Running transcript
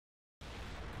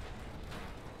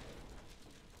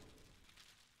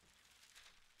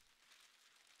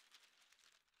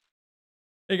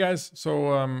Hey guys,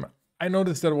 I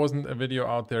noticed there wasn't a video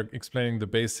out there explaining the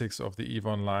basics of the EVE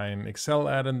Online Excel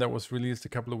add-in that was released a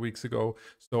couple of weeks ago.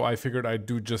 So I figured I'd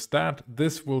do just that.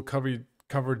 This will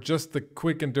cover just the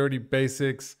quick and dirty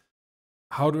basics,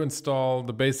 how to install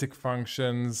the basic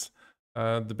functions,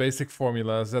 the basic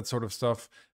formulas, that sort of stuff.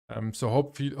 So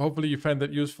hopefully you find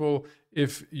that useful.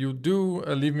 If you do,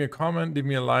 leave me a comment, leave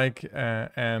me a like,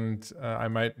 and I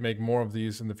might make more of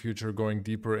these in the future, going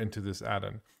deeper into this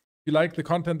add-in. If you like the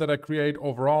content that I create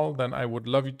overall, then I would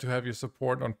love you to have your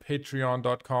support on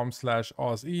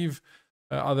patreon.com/AusEve.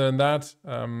 Other than that,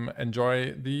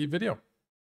 enjoy the video.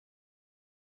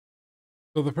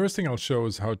 So the first thing I'll show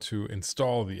is how to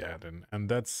install the add-in, and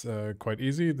that's quite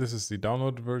easy. This is the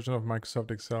download version of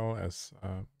Microsoft Excel. As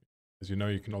you know,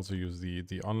 you can also use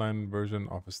the online version,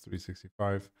 Office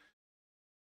 365.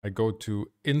 I go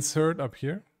to Insert up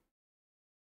here,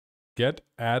 Get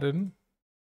Add-in,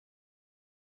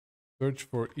 search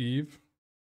for Eve,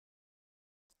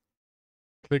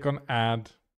 click on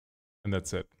Add, and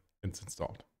that's it. It's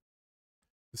installed.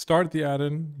 To start the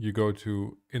add-in, you go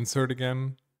to Insert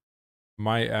again,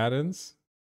 My Add-ins.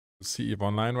 You'll see EVE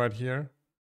Online right here.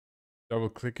 Double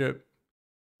click it,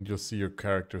 and you'll see your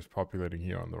characters populating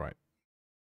here on the right.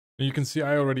 And you can see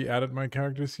I already added my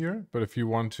characters here, but if you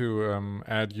want to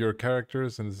add your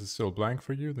characters and this is still blank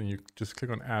for you, then you just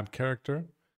click on Add Character.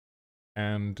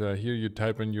 And here you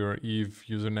type in your EVE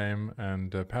username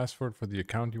and password for the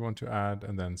account you want to add,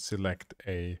 and then select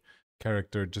a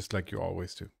character just like you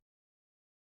always do.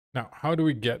 Now, how do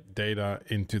we get data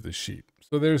into the sheet?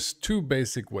 So there's two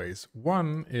basic ways.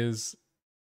 One is,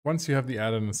 once you have the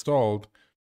add-in installed,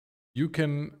 you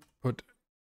can put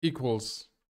equals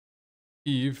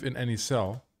Eve in any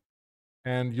cell,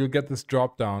 and you'll get this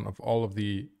drop down of all of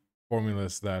the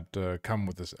formulas that come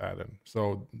with this add-in.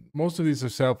 So most of these are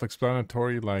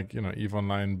self-explanatory, like, you know, EVE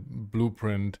Online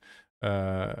blueprint,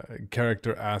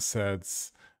 character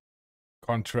assets,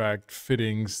 contract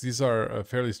fittings. These are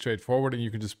fairly straightforward, and you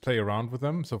can just play around with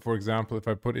them. So for example, if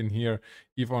I put in here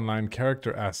EVE Online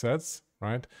character assets,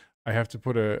 right, I have to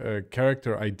put a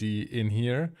character ID in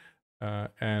here,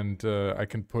 and I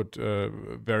can put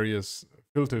various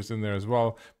filters in there as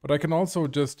well. But I can also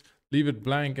just leave it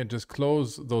blank and just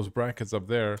close those brackets up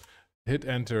there, hit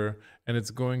enter, and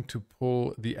it's going to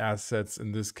pull the assets,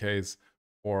 in this case,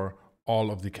 for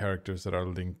all of the characters that are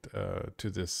linked to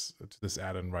this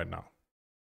add-in right now.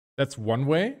 That's one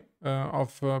way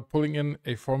of pulling in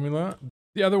a formula.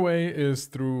 The other way is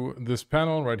through this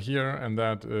panel right here, and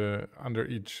that under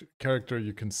each character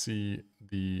you can see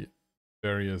the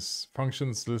various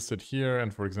functions listed here.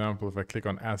 And for example, if I click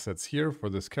on assets here for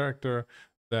this character,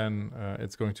 then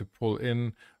it's going to pull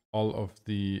in all of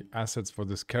the assets for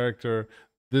this character.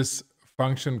 This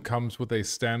function comes with a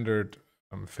standard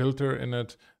filter in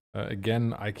it.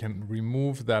 Again, I can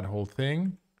remove that whole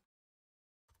thing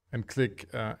and click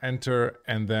enter,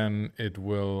 and then it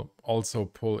will also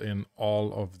pull in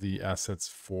all of the assets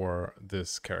for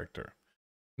this character.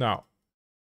 Now,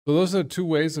 so those are two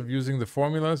ways of using the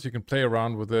formulas. You can play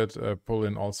around with it, pull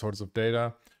in all sorts of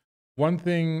data. One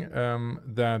thing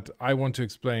that I want to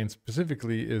explain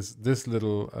specifically is this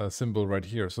little symbol right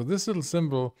here. So this little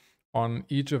symbol on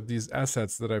each of these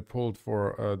assets that I pulled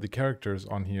for the characters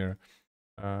on here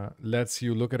lets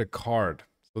you look at a card.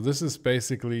 So this is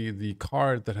basically the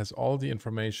card that has all the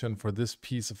information for this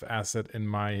piece of asset in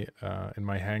my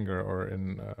hangar, or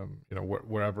in you know,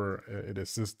 wherever it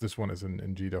is. This one is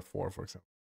in GDA 4, for example.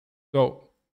 So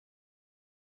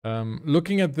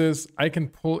looking at this, I can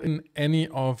pull in any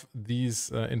of these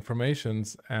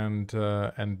informations and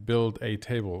build a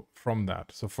table from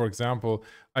that. So for example,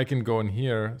 I can go in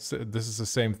here. So this is the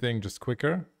same thing, just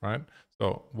quicker, right?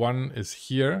 So one is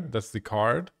here, that's the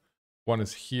card. One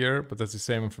is here, but that's the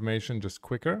same information, just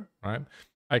quicker, right?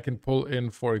 I can pull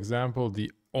in, for example,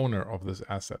 the owner of this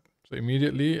asset. So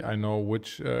immediately I know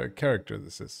which character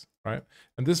this is, right?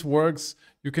 And this works.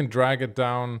 You can drag it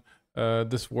down.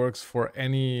 This works for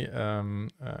any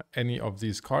of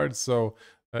these cards, so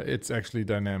it's actually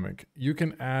dynamic. You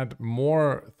can add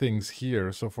more things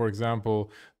here. So for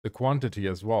example, the quantity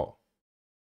as well.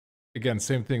 Again,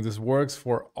 same thing. This works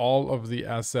for all of the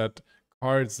asset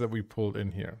cards that we pulled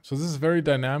in here. So this is very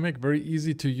dynamic, very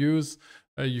easy to use.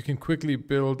 You can quickly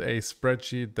build a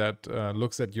spreadsheet that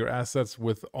looks at your assets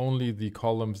with only the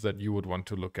columns that you would want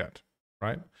to look at,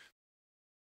 right?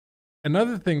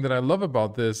 Another thing that I love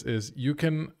about this is you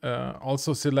can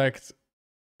also select,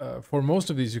 for most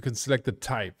of these, you can select the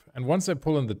type. And once I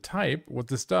pull in the type, what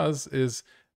this does is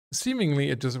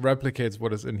seemingly it just replicates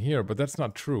what is in here, but that's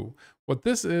not true. What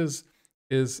this is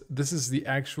this is the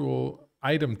actual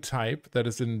item type that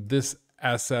is in this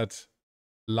asset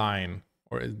line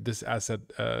or this asset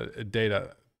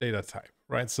data type,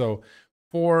 right? So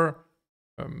for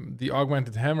the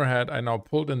augmented hammerhead, I now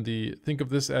pulled in the, think of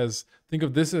this as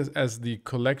the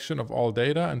collection of all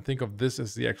data, and think of this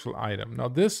as the actual item. Now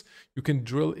this, you can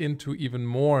drill into even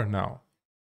more now.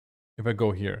 If I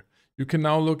go here, you can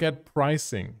now look at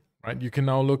pricing, right? You can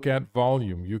now look at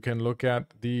volume. You can look at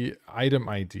the item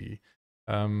ID.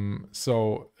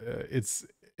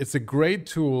 It's a great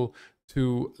tool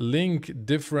to link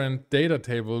different data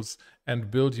tables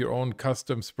and build your own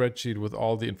custom spreadsheet with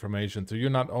all the information. So you're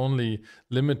not only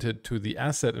limited to the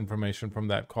asset information from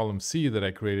that column C that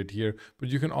I created here, but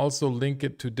you can also link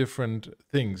it to different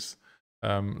things,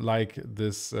 like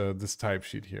this type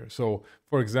sheet here. So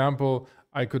for example,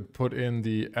 I could put in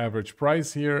the average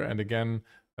price here, and again,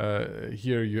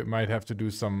 here you might have to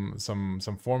do some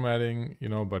formatting, you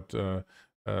know, but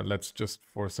let's just,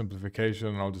 for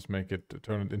simplification, I'll just make it,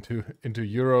 turn it into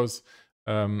euros.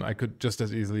 I could just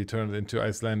as easily turn it into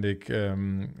Icelandic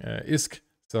ISK.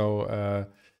 So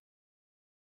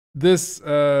this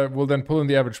will then pull in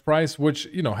the average price, which,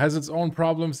 you know, has its own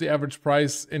problems. The average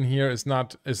price in here is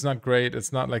not great.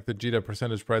 It's not like the GDA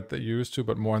percentage price that you're used to,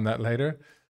 but more on that later.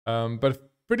 But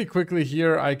pretty quickly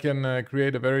here, I can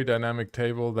create a very dynamic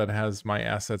table that has my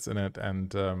assets in it,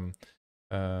 and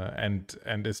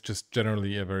it's just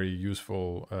generally a very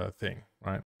useful thing,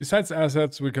 right? Besides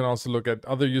assets, we can also look at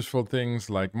other useful things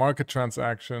like market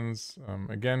transactions.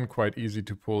 Again, quite easy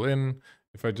to pull in.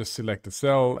 If I just select a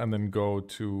cell and then go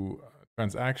to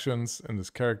transactions in this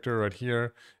character right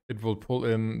here, it will pull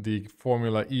in the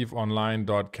formula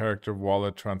EVE-Online.character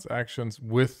wallet transactions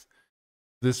with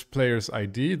this player's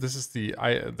ID. This is the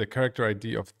character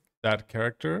ID of that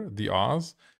character, the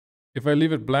Oz. If I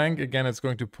leave it blank, again, it's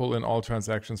going to pull in all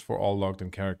transactions for all logged in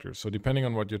characters. So depending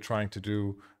on what you're trying to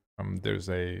do, there's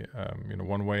a, you know,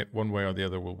 one way or the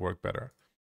other will work better.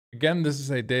 Again, this is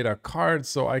a data card,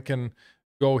 so I can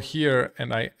go here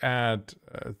and I add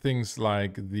things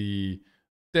like the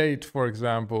date, for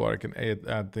example, or I can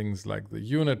add things like the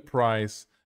unit price,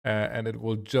 and it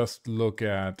will just look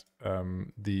at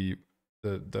the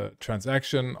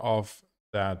transaction of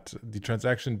that, the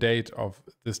transaction date of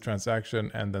this transaction,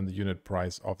 and then the unit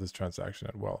price of this transaction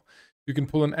as well. You can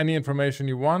pull in any information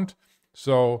you want.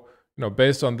 So, you know,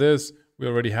 based on this, we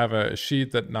already have a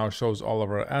sheet that now shows all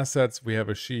of our assets. We have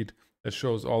a sheet that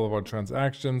shows all of our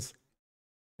transactions.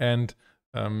 And,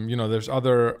 you know, there's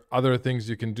other things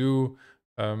you can do,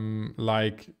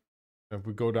 like if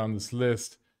we go down this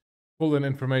list, pull in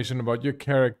information about your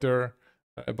character,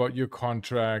 about your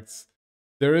contracts.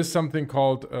 There is something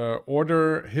called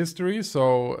order history.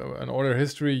 So an order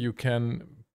history, you can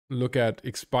look at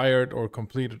expired or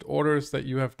completed orders that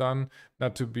you have done,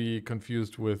 not to be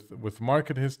confused with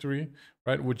market history,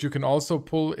 right? Which you can also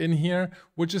pull in here,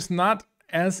 which is not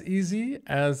as easy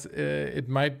as it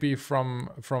might be from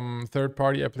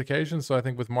third-party applications. So I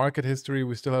think with market history,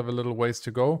 we still have a little ways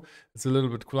to go. It's a little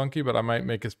bit clunky, but I might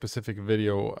make a specific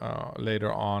video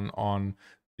later on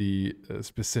the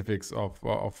specifics of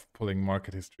pulling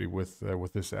market history with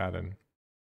this add-in.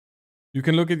 You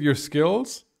can look at your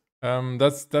skills.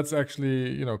 That's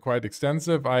actually, you know, quite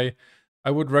extensive. I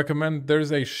would recommend,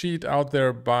 there's a sheet out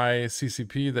there by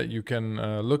CCP that you can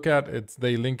look at.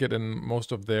 They link it in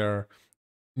most of their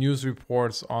news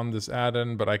reports on this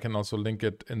add-in, but I can also link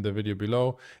it in the video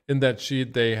below. In that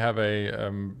sheet, they have a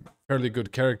fairly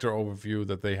good character overview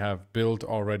that they have built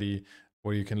already,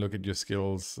 where you can look at your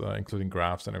skills, including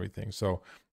graphs and everything. So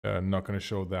I'm not going to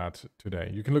show that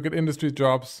today. You can look at industry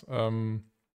jobs,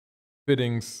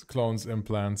 fittings, clones,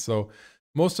 implants. So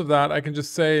most of that, I can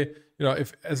just say, you know,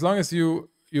 as long as you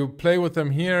play with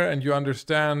them here and you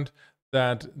understand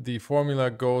that the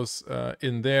formula goes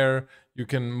in there, you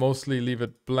can mostly leave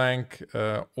it blank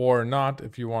or not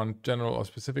if you want general or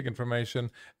specific information.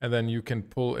 And then you can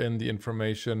pull in the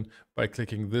information by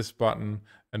clicking this button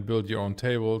and build your own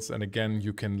tables. And again,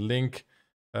 you can link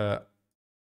other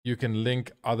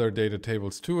data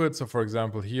tables to it. So for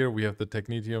example, here we have the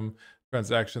Technetium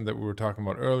transaction that we were talking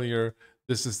about earlier.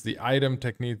 This is the item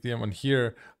Technetium, and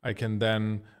here I can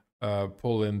then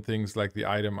pull in things like the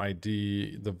item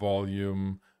ID, the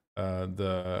volume,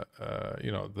 the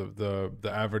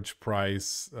average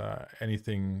price,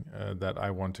 anything that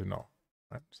I want to know.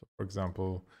 Right? So for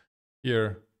example,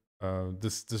 here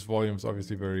this volume is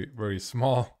obviously very, very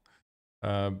small,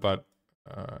 but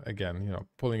again, you know,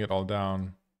 pulling it all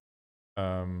down,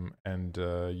 and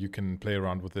you can play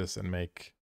around with this and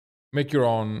make your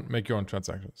own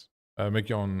transactions, make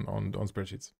your own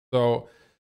spreadsheets. So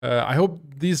I hope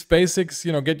these basics,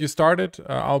 get you started.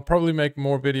 I'll probably make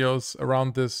more videos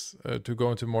around this to go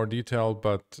into more detail,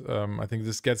 but I think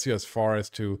this gets you as far as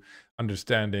to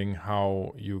understanding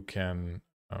how you can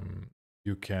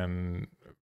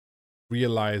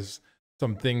realize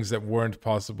some things that weren't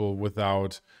possible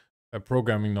without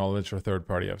programming knowledge or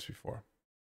third-party apps before.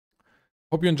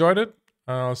 Hope you enjoyed it.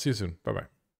 I'll see you soon. Bye-bye.